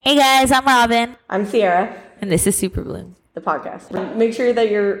Hey guys, I'm Robin. I'm Sierra. And this is Super Bloom, the podcast. Make sure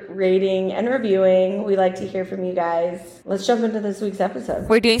that you're rating and reviewing. We like to hear from you guys. Let's jump into this week's episode.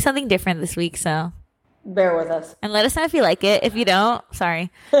 We're doing something different this week, so bear with us. And let us know if you like it. If you don't,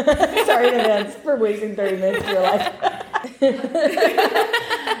 sorry. Sorry in advance for wasting 30 minutes of your life.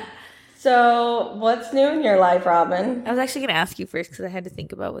 So, what's new in your life, Robin? I was actually going to ask you first because I had to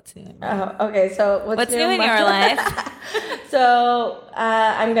think about what's new in my life. Okay, so what's new in your life? So,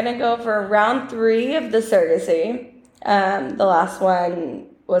 I'm going to go for round 3 of the surrogacy. The last one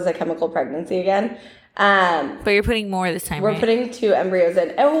was a chemical pregnancy again. But you're putting more this time, We're right? putting 2 embryos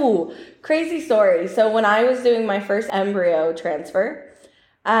in. Oh, crazy story. So, when I was doing my first embryo transfer,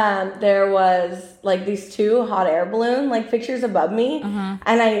 there was like these 2 hot air balloon like pictures above me,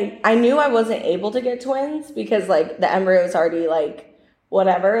 and I knew I wasn't able to get twins because like the embryo is already like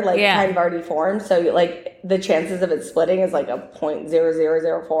whatever, like kind of already formed, so like the chances of it splitting is like a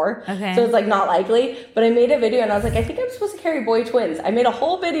 0.0004. Okay. So it's like not likely. But I made a video and I was like, I think I'm supposed to carry boy twins. I made a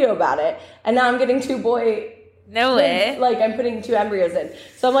whole video about it, and now I'm getting 2 boy. No way. Like, I'm putting 2 embryos in.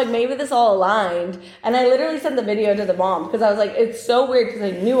 So I'm like, maybe this all aligned. And I literally sent the video to the mom because I was like, it's so weird because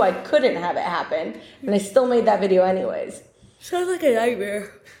I knew I couldn't have it happen. And I still made that video anyways. Sounds like a nightmare.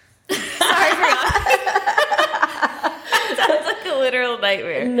 Sorry for Sounds like a literal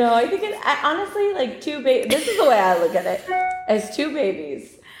nightmare. No, I think honestly, like 2 babies. This is the way I look at it. As 2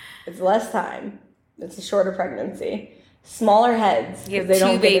 babies, it's less time. It's a shorter pregnancy. Smaller heads. You have they 2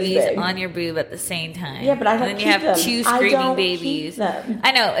 don't babies on your boob at the same time. Yeah, but I don't and then keep you have them. 2 I screaming don't babies. Keep them.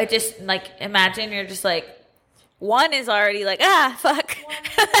 I know. It just like imagine you're just like one is already like fuck, and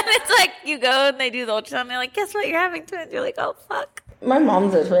it's like you go and they do the ultrasound. And they're like, guess what? You're having twins. You're like, oh fuck. My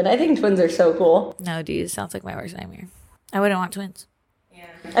mom's a twin. I think twins are so cool. No, dude, it sounds like my worst nightmare. I wouldn't want twins. Yeah.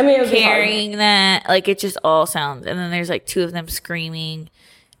 I mean, it would carrying that like it just all sounds, and then there's like 2 of them screaming.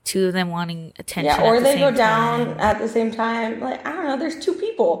 2 of them wanting attention. Yeah, or they go down at the same time. Like, I don't know, there's 2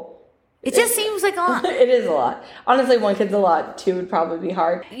 people. It just seems like a lot. It is a lot. Honestly, 1 kid's a lot. 2 would probably be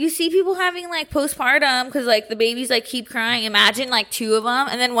hard. You see people having like postpartum because like the babies like keep crying. Imagine like 2 of them.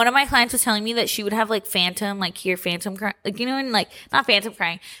 And then one of my clients was telling me that she would have like phantom crying. Like, you know, and like not phantom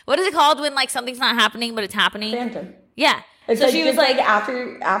crying. What is it called when like something's not happening but it's happening? Phantom. Yeah. It's so like, she was like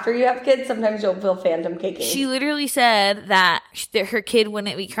after you have kids, sometimes you'll feel phantom kicking. She literally said that her kid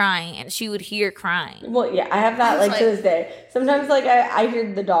wouldn't be crying and she would hear crying. Well, yeah, I have that like to this day. Sometimes like I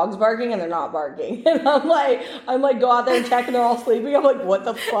hear the dogs barking and they're not barking, and I'm like go out there and check and they're all sleeping. I'm like, what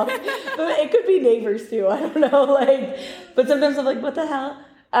the fuck? But it could be neighbors too. I don't know. Like, but sometimes I'm like, what the hell?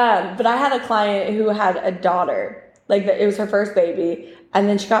 But I had a client who had a daughter. Like it was her first baby, and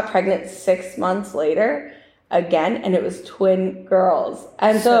then she got pregnant 6 months later. Again, and it was twin girls.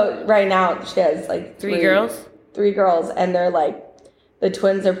 And so right now she has like 3 girls? 3 girls, and they're like, the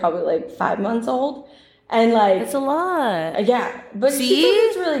twins are probably like 5 months old. And like, it's a lot. Yeah. But see? She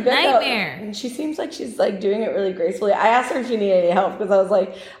seems really good. Nightmare. And she seems like she's like doing it really gracefully. I asked her if she needed any help because I was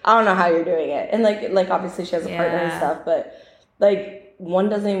like, I don't know how you're doing it. And like obviously she has a partner and stuff, but like 1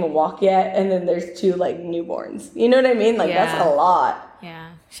 doesn't even walk yet, and then there's 2 like newborns. You know what I mean? Like that's a lot.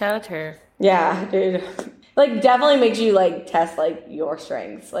 Yeah. Shout out to her. Yeah, dude. Like definitely makes you like test like your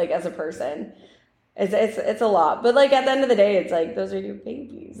strengths like as a person. It's a lot, but like at the end of the day, it's like those are your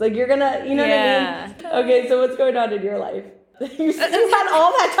babies. Like you're gonna, you know what I mean? Okay, so what's going on in your life? You had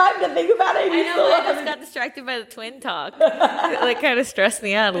all that time to think about it. I know. I just got distracted by the twin talk. It like kind of stressed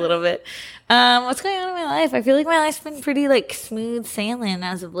me out a little bit. What's going on in my life? I feel like my life's been pretty like smooth sailing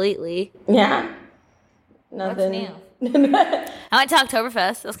as of lately. Yeah. Nothing. What's new? I went to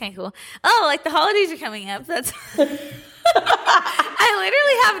Oktoberfest. That was kind of cool. Oh, like the holidays are coming up. That's. I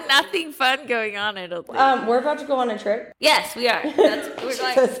literally have nothing fun going on. I don't think. We're about to go on a trip. Yes, we are. We're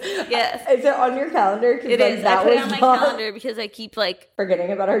going. Yes. Is it on your calendar? It is. I put it on my calendar because I keep like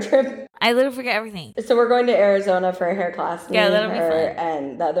forgetting about our trip. I literally forget everything. So we're going to Arizona for a hair class. Yeah, that'll be fun.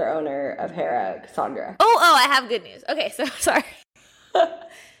 And the other owner of Hera, Cassandra. Oh, I have good news. Okay, so sorry.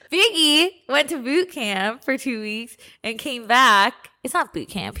 Biggie went to boot camp for 2 weeks and came back. It's not boot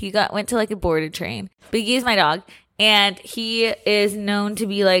camp. He went to like a boarder train. Biggie is my dog, and he is known to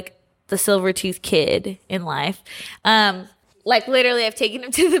be like the silver-toothed kid in life. Like literally, I've taken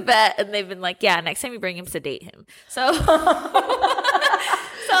him to the vet, and they've been like, "Yeah, next time you bring him, sedate him." So, so like,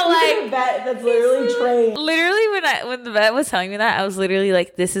 vet that's literally trained. Literally, when the vet was telling me that, I was literally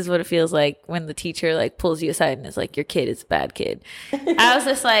like, "This is what it feels like when the teacher like pulls you aside and is like, your kid is a bad kid." I was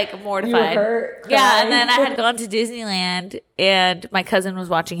just like mortified. You were hurt, yeah, and then I had gone to Disneyland, and my cousin was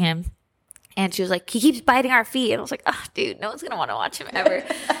watching him. And she was like, he keeps biting our feet. And I was like, oh, dude, no one's going to want to watch him ever.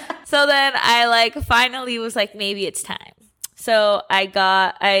 So then I like finally was like, maybe it's time. So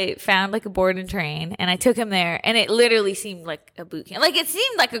I found like a board and train and I took him there and it literally seemed like a boot camp. Like it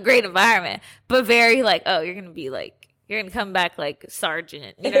seemed like a great environment, but very like, oh, you're going to come back like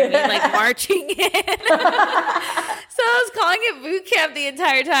sergeant, you know what I mean? Like marching in. So I was calling it boot camp the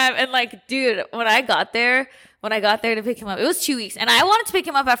entire time. And like, dude, when I got there to pick him up, it was 2 weeks and I wanted to pick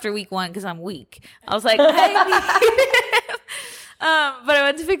him up after week 1 because I'm weak. I was like, I need him. But I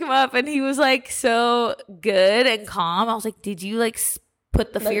went to pick him up and he was like so good and calm. I was like, did you like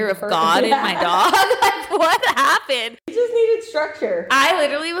put the fear of God in my dog? Like what happened? He just needed structure. I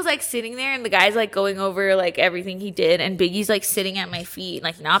literally was like sitting there and the guy's like going over like everything he did and Biggie's like sitting at my feet,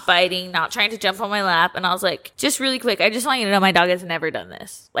 like not biting, not trying to jump on my lap. And I was like, just really quick, I just want you to know my dog has never done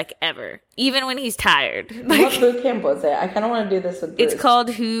this, like ever, even when he's tired. Like, what boot camp was it? I kind of want to do this with Bruce. It's called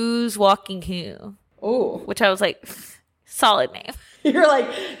Who's Walking Who. Ooh. Which I was like, solid name. You're like,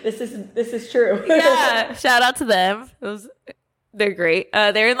 this is true. Yeah, shout out to them. They're great.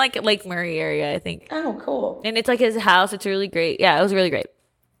 They're in like Lake Murray area, I think. Oh, cool. And it's like his house. It's really great. Yeah, it was really great.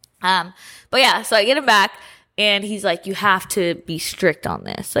 But yeah, so I get him back and he's like, you have to be strict on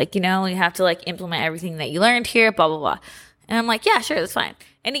this. Like, you know, you have to like implement everything that you learned here, blah, blah, blah. And I'm like, yeah, sure, that's fine.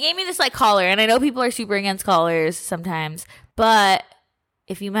 And he gave me this like collar. And I know people are super against collars sometimes, but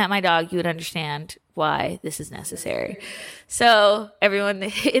if you met my dog, you would understand why this is necessary. So everyone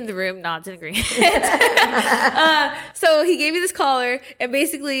in the room nods in agreement. So he gave me this collar and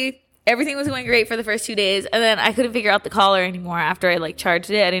basically everything was going great for the first 2 days. And then I couldn't figure out the collar anymore after I like charged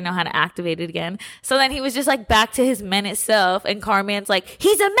it. I didn't know how to activate it again. So then he was just like back to his menace self. And Carman's like,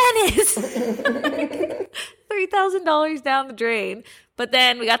 he's a menace. $3,000 down the drain. But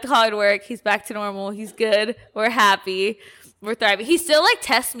then we got the collar to work. He's back to normal. He's good. We're happy. We're thriving. He still like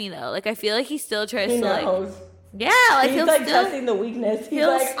tests me though. Like I feel like he still tries to like. Yeah, like he's like still, testing the weakness. He's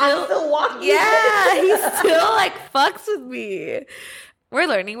like, I'm still walking. Yeah, he still like fucks with me. We're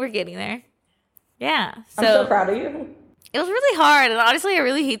learning. We're getting there. Yeah. I'm so proud of you. It was really hard, and honestly, I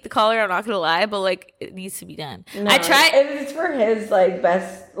really hate the collar. I'm not gonna lie, but like it needs to be done. No, I tried. It's for his like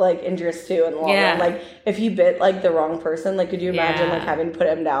best like interest too in the long run. Like if he bit like the wrong person, like could you imagine like having to put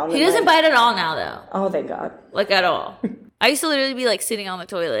him down? He doesn't bite at all now, though. Oh, thank God. Like at all. I used to literally be like sitting on the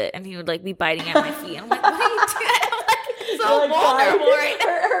toilet and he would like be biting at my feet. I'm like, what are you doing? I'm like so like, vulnerable right now.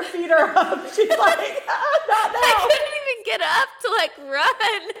 Her feet are up. She's like, oh, not now. I couldn't even get up to like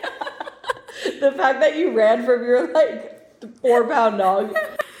run. The fact that you ran from your like 4-pound dog.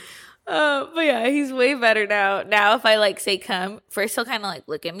 But yeah, he's way better now. Now if I like say come, first he'll kind of like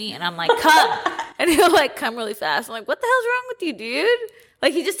look at me and I'm like, come. And he'll like come really fast. I'm like, what the hell's wrong with you, dude?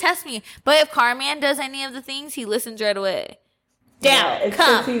 Like, he just tests me. But if Carman does any of the things, he listens right away. Down,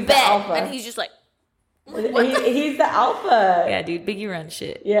 come, back. And he's just like, he's the alpha. Yeah, dude, Biggie runs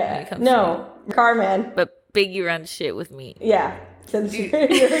shit. Yeah. No, Carman. But Biggie runs shit with me. Yeah. Since you're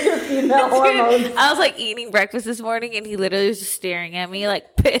your female hormones. I was like eating breakfast this morning and he literally was just staring at me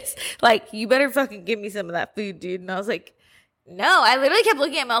like pissed. Like, you better fucking give me some of that food, dude. And I was like, no. I literally kept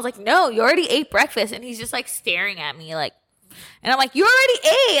looking at him. I was like, no, you already ate breakfast. And he's just like staring at me like, and I'm like, you already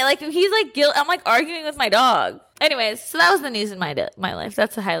ate. Like, he's like, I'm like arguing with my dog. Anyways, so that was the news in my life.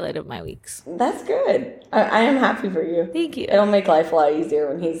 That's the highlight of my weeks. That's good. I am happy for you. Thank you. It'll make life a lot easier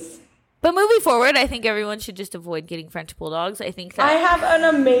when he's... But moving forward, I think everyone should just avoid getting French bulldogs. I think that... I have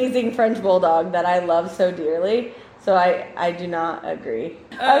an amazing French bulldog that I love so dearly. So I do not agree.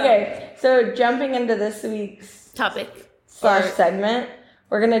 Okay, so jumping into this week's... topic. / segment,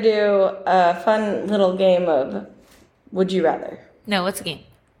 we're going to do a fun little game of... Would you rather? No, what's the game?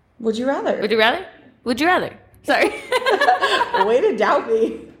 Would you rather? Would you rather? Would you rather? Sorry. Way to doubt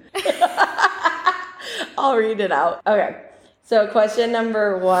me. I'll read it out. Okay. So question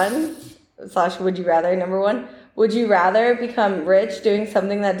number 1 / would you rather number 1. Would you rather become rich doing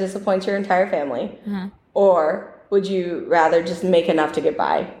something that disappoints your entire family? Mm-hmm. Or would you rather just make enough to get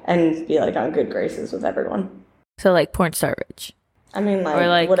by and be like on good graces with everyone? So like porn star rich. I mean,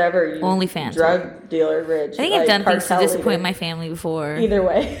 like whatever. You OnlyFans. Drug dealer rich. I think I've done things to disappoint my family before. Either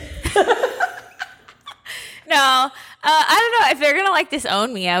way. No. I don't know. If they're going to like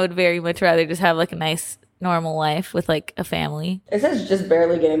disown me, I would very much rather just have like a nice, normal life with like a family. It says just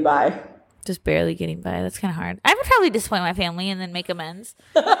barely getting by. Just barely getting by. That's kind of hard. I would probably disappoint my family and then make amends.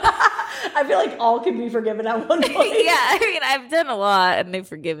 I feel like all can be forgiven at one point. Yeah. I mean, I've done a lot and they've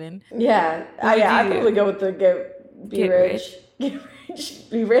forgiven. Yeah. I'd probably go with the get rich.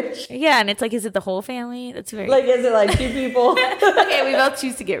 Be rich. Yeah, and it's like, is it the whole family? That's very like, is it like 2 people? Okay, we both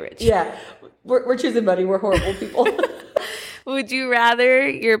choose to get rich. Yeah, we're choosing, buddy. We're horrible people. Would you rather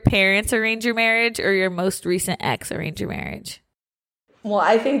your parents arrange your marriage or your most recent ex arrange your marriage? Well,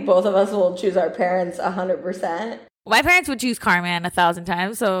 I think both of us will choose our parents 100%. My parents would choose Carman 1,000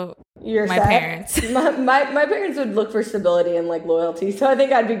 times, so You're my set? parents. My parents would look for stability and like loyalty, so I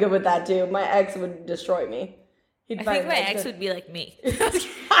think I'd be good with that too. My ex would destroy me. I think my ex would be like me.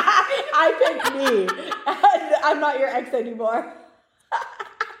 I picked me. I'm not your ex anymore.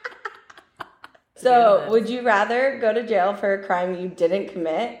 So, would you rather go to jail for a crime you didn't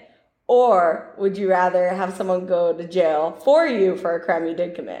commit, or would you rather have someone go to jail for you for a crime you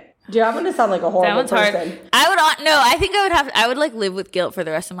did commit? Dude, I'm gonna sound like a horrible person. Hard. I think I would like live with guilt for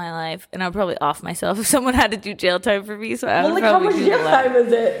the rest of my life, and I'd probably off myself if someone had to do jail time for me. So I would how probably much jail time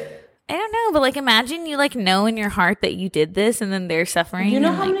is it? I don't know, but like imagine you like know in your heart that you did this, and then they're suffering. You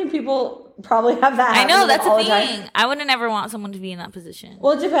know how many people probably have that? I know that's the the thing. I would never want someone to be in that position.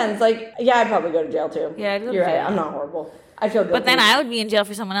 Well, it depends. Like, yeah, I'd probably go to jail too. Yeah, I'd go to You're jail. right. I'm not horrible. I feel guilty. But then I would be in jail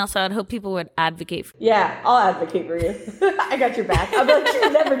for someone else, so I'd hope people would advocate for me. Yeah, I'll advocate for you. I got your back. I'll be like,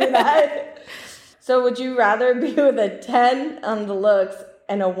 you never do that. So would you rather be with a 10 on the looks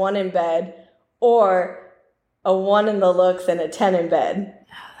and a 1 in bed, or a 1 in the looks and a 10 in bed?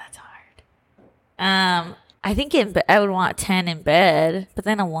 Oh, that's hard. I think I would want 10 in bed, but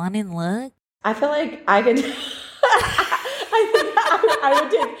then a 1 in look. I feel like I could.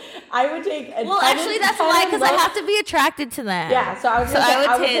 I would take a 10. Well, actually, that's a lie because I have to be attracted to them. Yeah, so I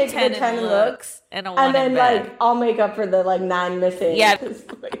would take the 10 in looks and a 1 in bed. And then, like, I'll make up for the, like, 9 missing. Yeah.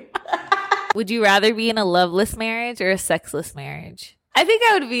 Would you rather be in a loveless marriage or a sexless marriage? I think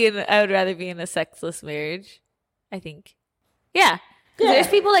I would rather be in a sexless marriage. I think. Yeah. Because there's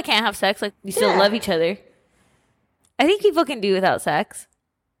people that can't have sex. Like, you still love each other. I think people can do without sex.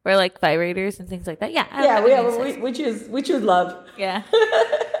 Or like vibrators and things like that. Yeah. We choose love. Yeah.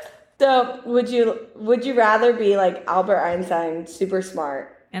 So would you rather be like Albert Einstein, super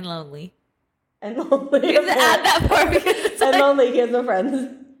smart and lonely? And lonely. You have to add that part because and lonely, he has no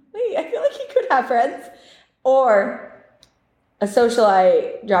friends. Wait, I feel like he could have friends. Or a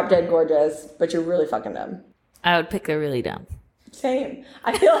socialite, drop dead gorgeous, but you're really fucking dumb. I would pick a really dumb. Same.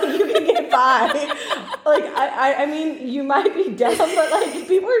 I feel like you can get by. Like, I mean, you might be dumb, but like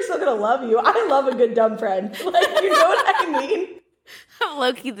people are still gonna love you. I love a good dumb friend. Like, you know what I mean? I'm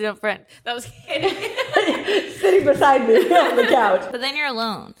low-key the dumb friend. That was kidding. Sitting beside me on the couch. But then you're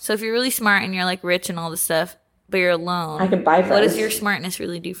alone. So if you're really smart and you're like rich and all this stuff, but you're alone, I can buy friends. What does your smartness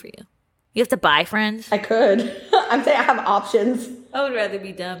really do for you? You have to buy friends? I could. I'm saying I have options. I would rather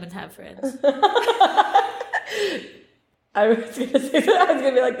be dumb and have friends. I was gonna say that. I was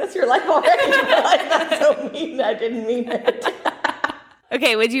gonna be like, "That's your life already." Like, that's so mean. I didn't mean it.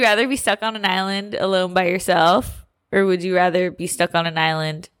 Okay, would you rather be stuck on an island alone by yourself, or would you rather be stuck on an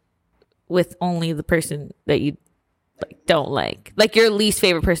island with only the person that you don't like your least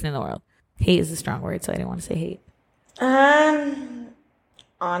favorite person in the world? Hate is a strong word, so I didn't want to say hate.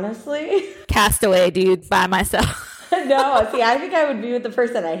 Honestly, Castaway, dude, by myself. No, see, I think I would be with the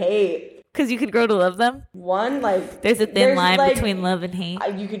person I hate. Because you could grow to love them? There's a thin line between love and hate.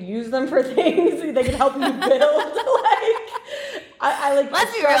 You could use them for things. They could help you build.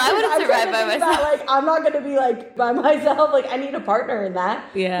 Let's be real. I wouldn't survive by myself. I'm not going to be like by myself. Like, I need a partner in that.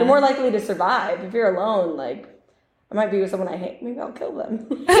 Yeah. You're more likely to survive. If you're alone, like, I might be with someone I hate. Maybe I'll kill them.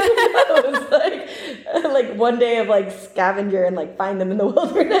 like one day of like scavenger and like find them in the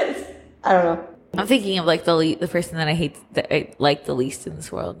wilderness. I don't know. I'm thinking of like the person that I hate, that I like the least in this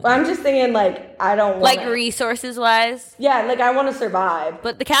world. Well, I'm just thinking like I don't want like resources wise. Yeah, like I want to survive.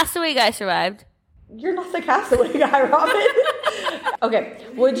 But the castaway guy survived. You're not the castaway guy, Robin. Okay,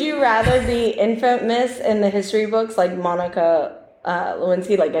 would you rather be infamous in the history books like Monica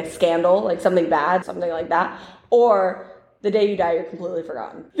Lewinsky, like a scandal, like something bad, something like that, or the day you die, you're completely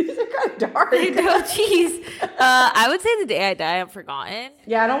forgotten? These are kind of dark. I know, jeez. I would say the day I die, I'm forgotten.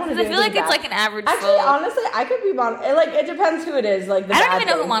 Yeah, I don't want to. I feel like it's like an average. Actually, honestly, I could be Monica. Like, it depends who it is. Like, I don't even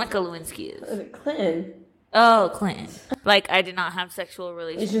know who Monica Lewinsky is. Clinton. Oh, Clinton. Like, I did not have sexual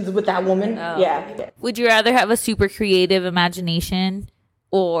relations with that woman. Oh. Yeah. Would you rather have a super creative imagination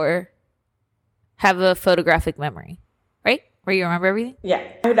or have a photographic memory? Right? Where you remember everything? Yeah.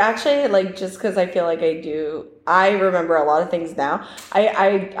 I would actually, like, just because I feel like I remember a lot of things now.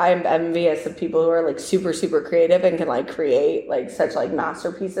 I'm envious of people who are, like, super, super creative and can, like, create, like, such, like,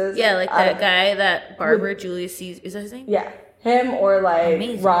 masterpieces. Yeah, like that guy, that barber, Julius Caesar. Is that his name? Yeah. Him or, like,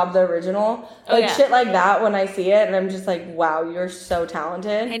 Amazing. Rob the Original. Like, shit like that when I see it. And I'm just like, wow, you're so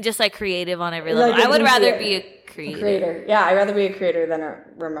talented. And just, like, creative on every level. Like, I would rather be a creator. Yeah, I'd rather be a creator than a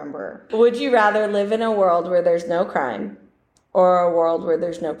rememberer. Would you rather live in a world where there's no crime or a world where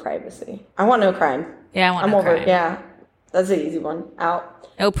there's no privacy? I want no crime. Yeah, I'm over crime. Yeah, that's the easy one. Out.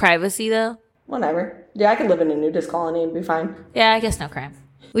 No privacy, though? Whatever. Yeah, I could live in a nudist colony and be fine. Yeah, I guess no crime.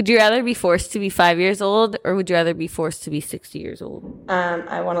 Would you rather be forced to be 5 years old, or would you rather be forced to be 60 years old?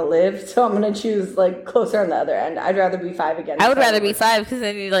 I want to live, so I'm going to choose like closer on the other end. I'd rather be 5 again. I would rather be 5 because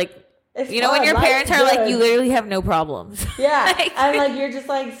then you're like, it's you know, fun. when your Life's parents are good. like, you literally have no problems. Yeah, Like- and like you're just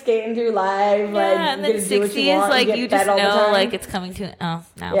like skating through life, like Yeah, and you then get to do what 60 you is want, like, get you fed just all the know, time. like, it's coming to, no,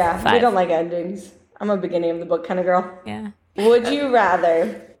 Yeah, 5. we don't like endings. I'm a beginning of the book kind of girl. Yeah. Would you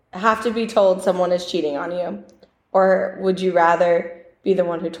rather have to be told someone is cheating on you, or would you rather be the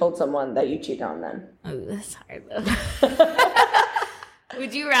one who told someone that you cheated on them? Oh, that's hard, though.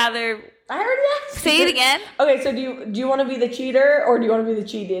 Would you rather... I already asked. Say it again? Okay, so do you want to be the cheater or do you want to be the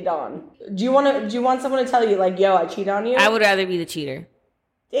cheated on? Do you want someone to tell you like, yo, I cheat on you? I would rather be the cheater.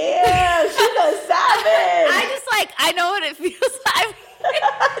 Damn, she's a savage. I know what it feels like.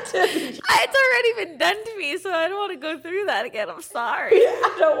 It's already been done to me, so I don't want to go through that again. I'm sorry.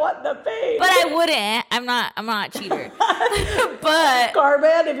 I don't want the pain. But I wouldn't. I'm not a cheater. But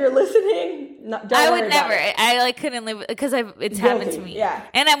Carman, if you're listening, don't I worry would about never. it. I like couldn't live because it's Guilty, happened to me. yeah.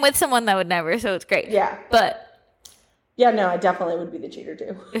 And I'm with someone that would never, so it's great. Yeah. But Yeah, no, I definitely would be the cheater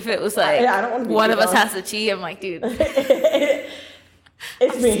too. if it was like I don't want to be one of us cheated on. has to cheat, I'm like, dude.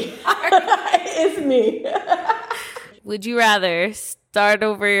 It's me. It's me. Would you rather start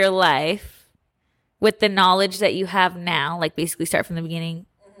over your life with the knowledge that you have now, like basically start from the beginning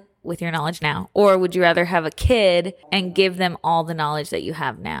with your knowledge now, or would you rather have a kid and give them all the knowledge that you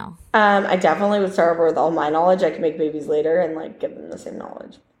have now? I definitely would start over with all my knowledge. I could make babies later and like give them the same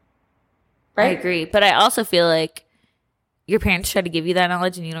knowledge. I Right? agree, but I also feel like your parents try to give you that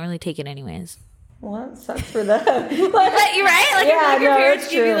knowledge and you don't really take it anyways. Well, that sucks for them. But you're right, like Yeah, your no, parents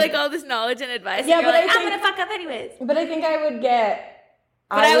that's give you true. like all this knowledge and advice. Yeah, and you're but like, I I'm think- gonna fuck up anyways. But I think I would get.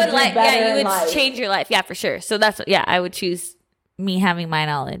 But I would do like, better yeah, you in would life. change your life, yeah, for sure. So that's, yeah, I would choose me having my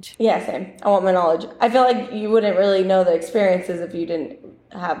knowledge. Yeah, same. I want my knowledge. I feel like you wouldn't really know the experiences if you didn't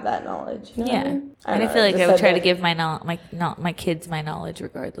have that knowledge. You know what Yeah, I mean? and I don't know, feel like just I would said try to that. give my kids my knowledge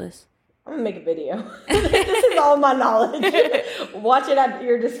regardless. I'm gonna make a video. This is all my knowledge. Watch it at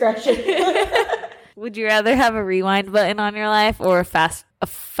your discretion. Would you rather have a rewind button on your life or a fast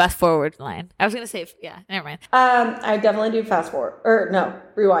forward line? I was gonna say, yeah, never mind. I definitely do fast forward. Or no,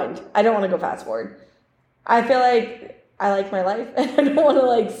 rewind. I don't want to go fast forward. I feel like I like my life and I don't want to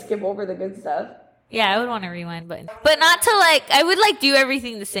like skip over the good stuff. Yeah, I would want a rewind button, but not to like. I would like do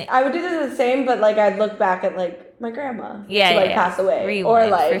everything the same. I would do this the same, but like I'd look back at like my grandma Yeah, who like yeah, pass away. Rewind, or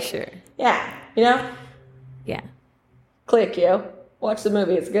like for sure. yeah, you know? Yeah. Click, yo. Watch the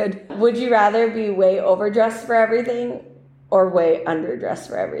movie, it's good. Would you rather be way overdressed for everything or way underdressed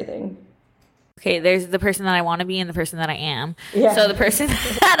for everything? Okay, there's the person that I want to be and the person that I am. Yeah. So the person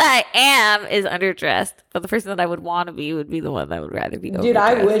that I am is underdressed, but the person that I would want to be would be the one that would rather be overdressed. Dude,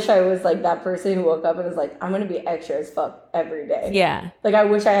 I wish I was like that person who woke up and was like, I'm gonna be extra as fuck every day. Yeah. Like I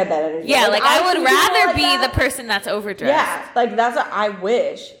wish I had that energy. Yeah, like I would can feel rather like be that. the person that's overdressed. Yeah, like that's what I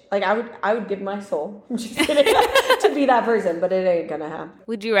wish. Like I would give my soul. I'm just kidding. To be that person, but it ain't gonna happen.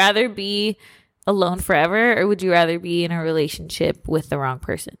 Would you rather be alone forever or would you rather be in a relationship with the wrong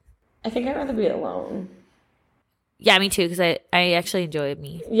person? I think I'd rather be alone. Yeah, me too, because I actually enjoy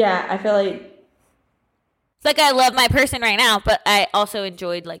me. Yeah, I feel like It's like I love my person right now, but I also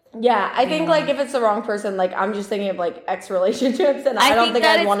enjoyed like yeah, I think like if it's the wrong person, like I'm just thinking of like ex relationships, and I don't think think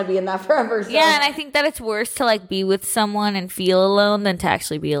that I'd it's- want to be in that forever. So. yeah, and I think that it's worse to like be with someone and feel alone than to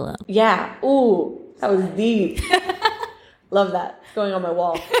actually be alone. Yeah. Ooh, that was deep. Love that. It's going on my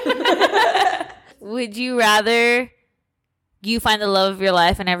wall. Would you rather you find the love of your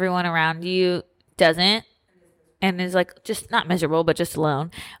life and everyone around you doesn't and is like just not miserable but just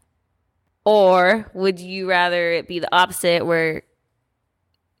alone? Or would you rather it be the opposite where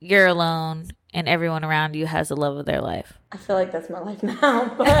you're alone and everyone around you has the love of their life? I feel like that's my life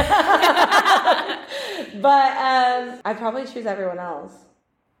now. But I'd probably choose everyone else.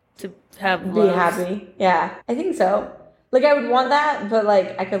 To have Be love. happy. Yeah, I think so. Like I would want that, but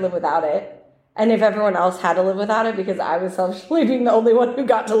like I could live without it. And if everyone else had to live without it because I was selfishly being the only one who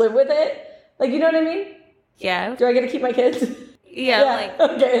got to live with it. Like, you know what I mean? Yeah. Do I get to keep my kids? Yeah, like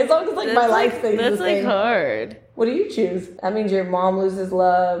okay, as long as like my life stays the that's same. like hard. What do you choose? That means your mom loses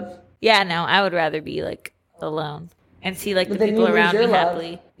love. Yeah, no, I would rather be like alone and see like But the then people you lose around me your love.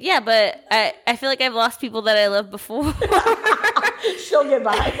 happily. Yeah, but I feel like I've lost people that I loved before. Not She'll get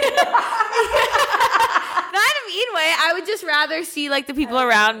by. in a mean way. I would just rather see like the people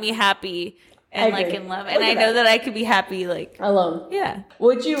around me happy and I like agree. in love. Look And I at know that. that I could be happy like Alone. yeah.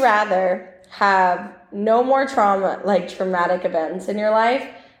 Would you rather have no more traumatic events in your life,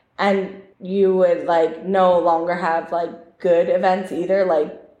 and you would like no longer have like good events either,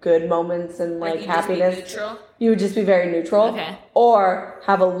 like good moments and like you just be happiness? neutral? You would just be very neutral. Okay. Or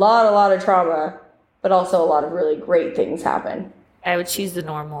have a lot of trauma, but also a lot of really great things happen. I would choose the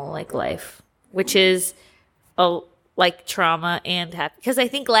normal like life, which is like trauma and happy. Because I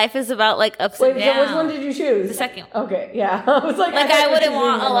think life is about like ups and downs. So which one did you choose? The second. Okay, yeah. I was like I wouldn't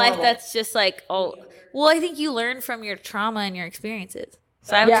want a life that's just like, well, I think you learn from your trauma and your experiences.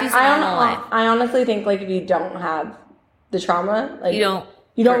 So I would choose the normal life. I honestly think like if you don't have the trauma, like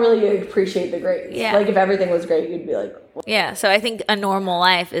you don't really appreciate the greats. Yeah. Like if everything was great, you'd be like, well. Yeah. So I think a normal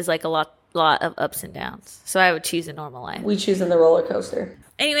life is like a lot of ups and downs. So I would choose a normal life. We choose in the roller coaster.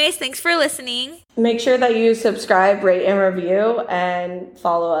 Anyways, thanks for listening. Make sure that you subscribe, rate, and review, and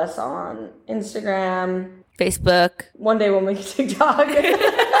follow us on Instagram, Facebook. One day we'll make a TikTok.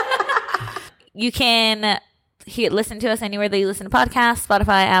 You can listen to us anywhere that you listen to podcasts,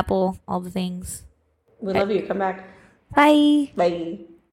 Spotify, Apple, all the things. We love you. Come back. Bye. Bye.